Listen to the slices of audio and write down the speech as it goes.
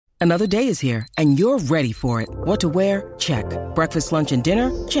Another day is here, and you're ready for it. What to wear? Check. Breakfast, lunch, and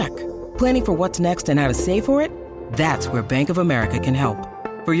dinner? Check. Planning for what's next and how to save for it? That's where Bank of America can help.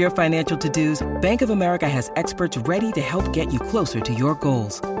 For your financial to-dos, Bank of America has experts ready to help get you closer to your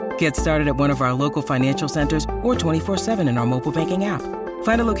goals. Get started at one of our local financial centers or 24/7 in our mobile banking app.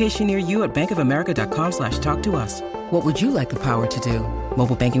 Find a location near you at bankofamerica.com/talktous. What would you like the power to do?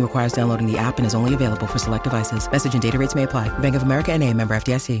 Mobile banking requires downloading the app and is only available for select devices. Message and data rates may apply. Bank of America N.A., member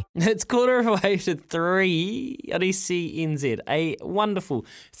FDIC. It's 2:45 on SCNZ. A wonderful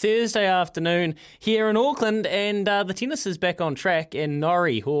Thursday afternoon here in Auckland, and the tennis is back on track, and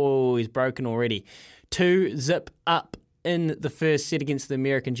Norrie, he's broken already. 2-0 up in the first set against the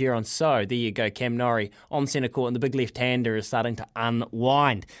American Giron. So there you go, Cam Norrie on centre court, and the big left-hander is starting to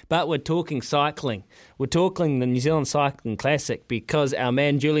unwind. But we're talking cycling. We're talking the New Zealand Cycling Classic, because our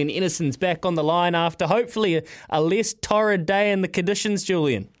man Julian Ennison's back on the line after hopefully a less torrid day in the conditions,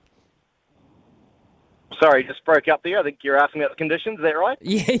 Julian. Sorry, just broke up there. I think you're asking about the conditions, is that right?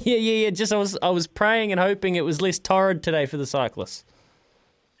 Yeah. Just I was praying and hoping it was less torrid today for the cyclists.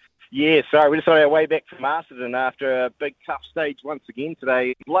 Yeah, sorry, we're just on our way back from Masterton after a big tough stage once again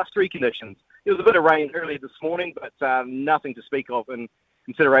today. Blustery conditions. There was a bit of rain earlier this morning, but nothing to speak of in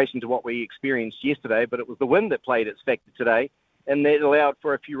consideration to what we experienced yesterday. But it was the wind that played its factor today, and that allowed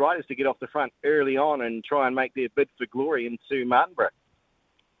for a few riders to get off the front early on and try and make their bid for glory into Martinborough.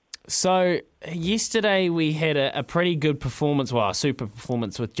 So yesterday we had a pretty good performance, a super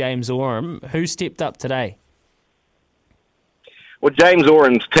performance with James Oram. Who stepped up today? Well, James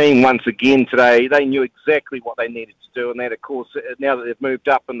Oram's team, once again today, they knew exactly what they needed to do. And that, of course, now that they've moved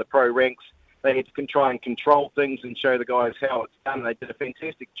up in the pro ranks, they had to try and control things and show the guys how it's done. They did a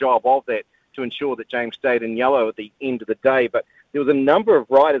fantastic job of that to ensure that James stayed in yellow at the end of the day. But there was a number of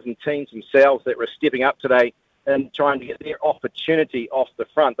riders and teams themselves that were stepping up today and trying to get their opportunity off the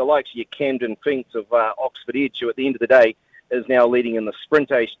front. The likes of your Camden Finks of Oxford Edge, who at the end of the day is now leading in the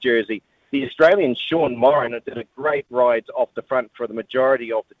Sprint Ace jersey. The Australian Sean Moran did a great ride off the front for the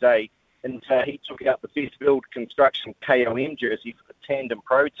majority of the day, and he took out the Best Build Construction KOM jersey for the Tandem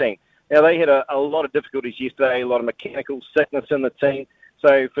Pro team. Now, they had a lot of difficulties yesterday, a lot of mechanical sickness in the team,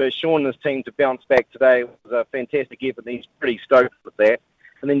 so for Sean and his team to bounce back today was a fantastic effort, and he's pretty stoked with that.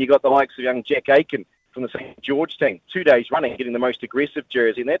 And then you got the likes of young Jack Aiken from the St George team, 2 days running, getting the most aggressive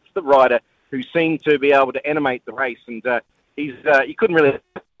jersey, and that's the rider who seemed to be able to animate the race, and he couldn't really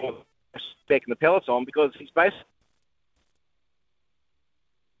back in the peloton because he's basically...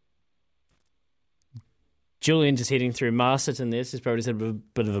 Julian just heading through Masterton there. This is probably just a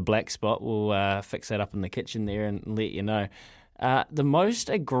bit of a black spot. We'll fix that up in the kitchen there and let you know. The most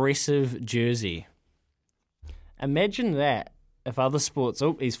aggressive jersey. Imagine that if other sports...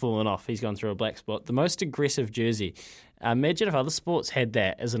 Oh, he's fallen off. He's gone through a black spot. The most aggressive jersey. Imagine if other sports had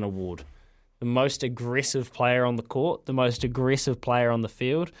that as an award. The most aggressive player on the court, the most aggressive player on the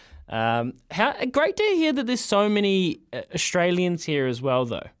field. Great to hear that there's so many Australians here as well,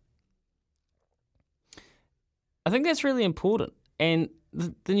 though. I think that's really important. And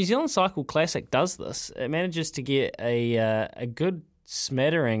the New Zealand Cycle Classic does this. It manages to get a good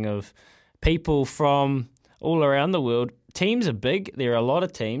smattering of people from all around the world. Teams are big. There are a lot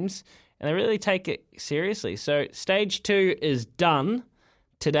of teams, and they really take it seriously. So stage 2 is done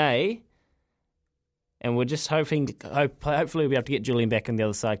today. And we're just hopefully we'll be able to get Julian back on the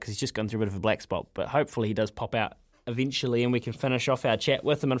other side because he's just gone through a bit of a black spot. But hopefully he does pop out eventually and we can finish off our chat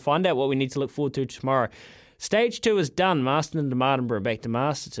with him and find out what we need to look forward to tomorrow. Stage 2 is done. Masterton to Martinborough, back to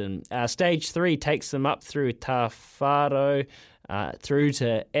Masterton. Stage 3 takes them up through Tawharo, through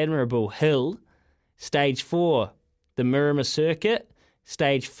to Admirable Hill. Stage 4, the Miramar Circuit.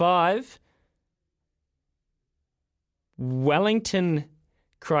 Stage 5, Wellington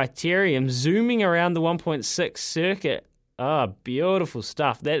Criterium, zooming around the 1.6 circuit. Beautiful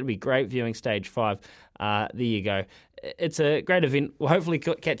stuff. That'd be great viewing stage 5. There you go. It's a great event. We'll hopefully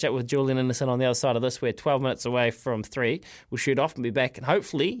catch up with Julian Innocent on the other side of this. We're 12 minutes away from 3. We'll shoot off and be back, and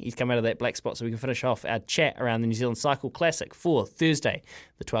hopefully he's come out of that black spot so we can finish off our chat around the New Zealand Cycle Classic for Thursday,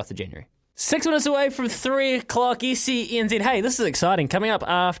 the 12th of January. 6 minutes away from 3 o'clock, SCNZ. Hey, this is exciting. Coming up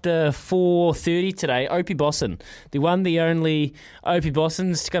after 4:30 today, Opie Bosson, the one, the only Opie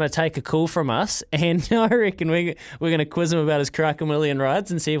Bosson's going to take a call from us, and I reckon we're going to quiz him about his Karaka Million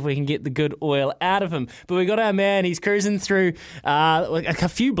rides and see if we can get the good oil out of him. But we got our man, he's cruising through a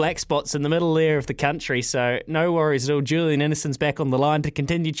few black spots in the middle there of the country, so no worries at all. Julian Innocent's back on the line to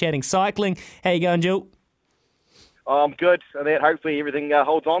continue chatting cycling. How you going, Jul? I'm good, and that hopefully everything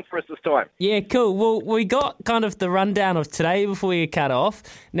holds on for us this time. Yeah, cool. Well, we got kind of the rundown of today before we cut off.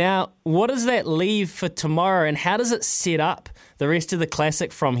 Now, what does that leave for tomorrow, and how does it set up the rest of the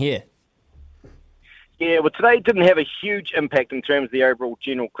Classic from here? Yeah, well, today didn't have a huge impact in terms of the overall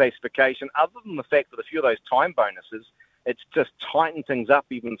general classification, other than the fact that a few of those time bonuses, it's just tightened things up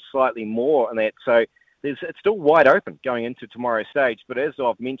even slightly more, and that so it's still wide open going into tomorrow's stage. But as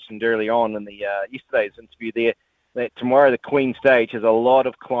I've mentioned early on in the yesterday's interview there, that tomorrow the Queen stage has a lot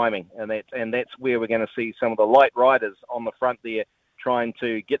of climbing, and that's where we're going to see some of the light riders on the front there trying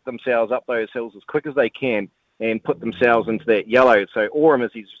to get themselves up those hills as quick as they can and put themselves into that yellow. So Aurum,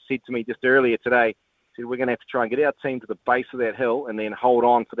 as he said to me just earlier today, said we're going to have to try and get our team to the base of that hill and then hold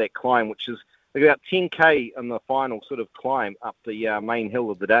on for that climb, which is about 10k in the final sort of climb up the main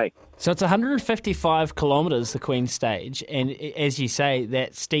hill of the day. So it's 155 kilometres, the Queen stage, and as you say,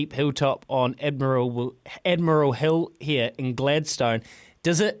 that steep hilltop on Admiral Hill here in Gladstone,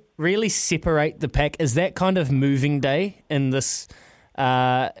 does it really separate the pack? Is that kind of moving day in this,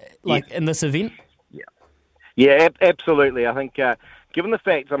 in this event? Yeah, absolutely. I think given the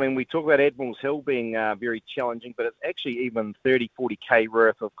fact, we talk about Admiral's Hill being very challenging, but it's actually even 30, 40k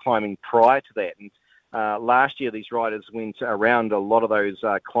worth of climbing prior to that. And last year, these riders went around a lot of those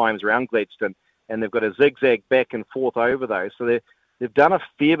climbs around Gladstone, and they've got a zigzag back and forth over those. So they've done a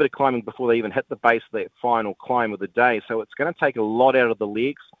fair bit of climbing before they even hit the base of that final climb of the day. So it's going to take a lot out of the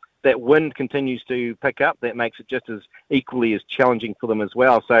legs. That wind continues to pick up. That makes it just as equally as challenging for them as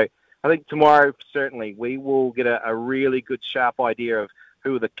well. So I think tomorrow, certainly, we will get a really good, sharp idea of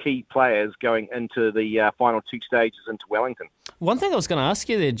who are the key players going into the final two stages into Wellington. One thing I was going to ask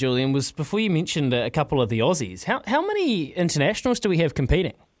you there, Julian, was before you mentioned a couple of the Aussies, how many internationals do we have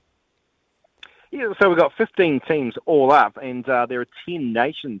competing? Yeah, so we've got 15 teams all up, and there are 10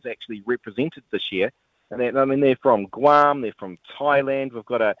 nations actually represented this year. And they're from Guam, they're from Thailand. We've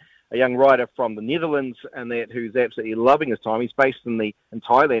got a young rider from the Netherlands, and who's absolutely loving his time. He's based in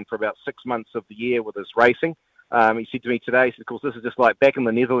Thailand for about 6 months of the year with his racing. He said to me today, he said, of course, this is just like back in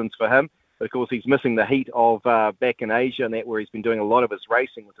the Netherlands for him. But, of course, he's missing the heat of back in Asia, and where he's been doing a lot of his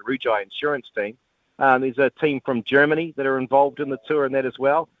racing with the Rujai Insurance team. There's a team from Germany that are involved in the tour and that as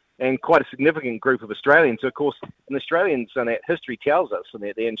well, and quite a significant group of Australians. So, of course, and Australians, and that history tells us,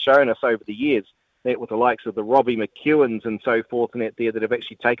 and shown us over the years, that with the likes of the Robbie McEwens and so forth and that have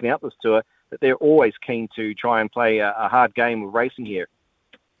actually taken out this tour, that they're always keen to try and play a hard game of racing here.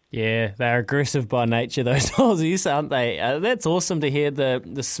 Yeah, they're aggressive by nature, those Aussies, aren't they? That's awesome to hear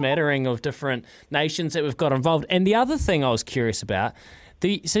the smattering of different nations that we've got involved. And the other thing I was curious about,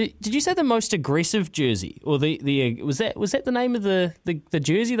 so did you say the most aggressive jersey, or was that the name of the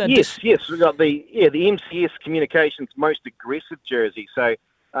jersey? Yes, we got the MCS Communications most aggressive jersey. So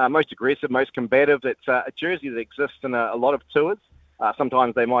most aggressive, most combative. It's a jersey that exists in a lot of tours.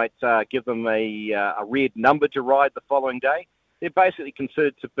 Sometimes they might give them a red number to ride the following day. They're basically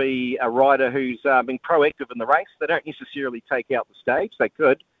considered to be a rider who's been proactive in the race. They don't necessarily take out the stage. They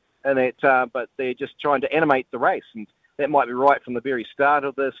could, but they're just trying to animate the race. And that might be right from the very start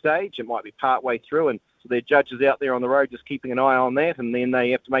of the stage. It might be part way through. And so their judges out there on the road just keeping an eye on that. And then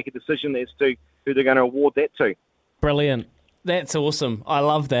they have to make a decision as to who they're going to award that to. Brilliant. That's awesome. I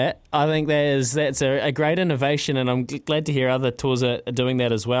love that. I think that's a great innovation, and I'm glad to hear other tours are doing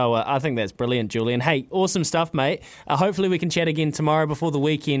that as well. I think that's brilliant, Julian. Hey, awesome stuff, mate. Hopefully we can chat again tomorrow before the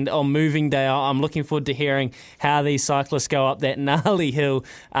weekend on Moving Day. I'm looking forward to hearing how these cyclists go up that gnarly hill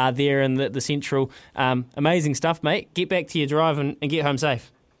there in the central. Amazing stuff, mate. Get back to your drive and get home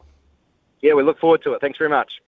safe. Yeah, we look forward to it. Thanks very much.